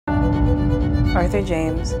Arthur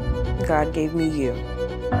James, God gave me you.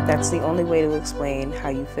 That's the only way to explain how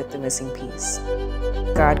you fit the missing piece.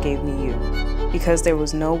 God gave me you, because there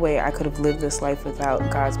was no way I could have lived this life without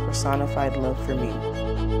God's personified love for me.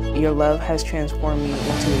 Your love has transformed me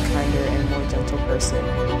into a kinder and more gentle person.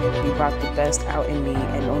 You brought the best out in me,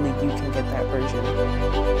 and only you can get that version.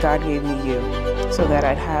 God gave me you, so that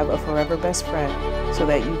I'd have a forever best friend, so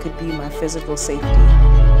that you could be my physical safety.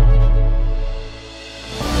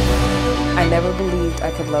 I never believed I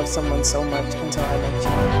could love someone so much until I met you.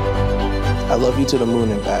 I love you to the moon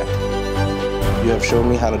and back. You have shown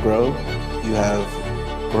me how to grow. You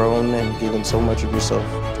have grown and given so much of yourself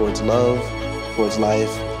towards love, towards life,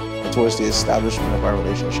 and towards the establishment of our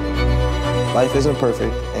relationship. Life isn't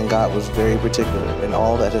perfect, and God was very particular in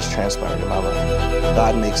all that has transpired in my life.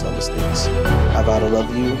 God makes no mistakes. I vow to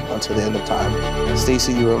love you until the end of time.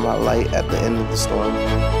 Stacy, you are my light at the end of the storm.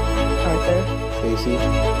 Arthur, Stacy,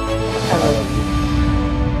 I love you.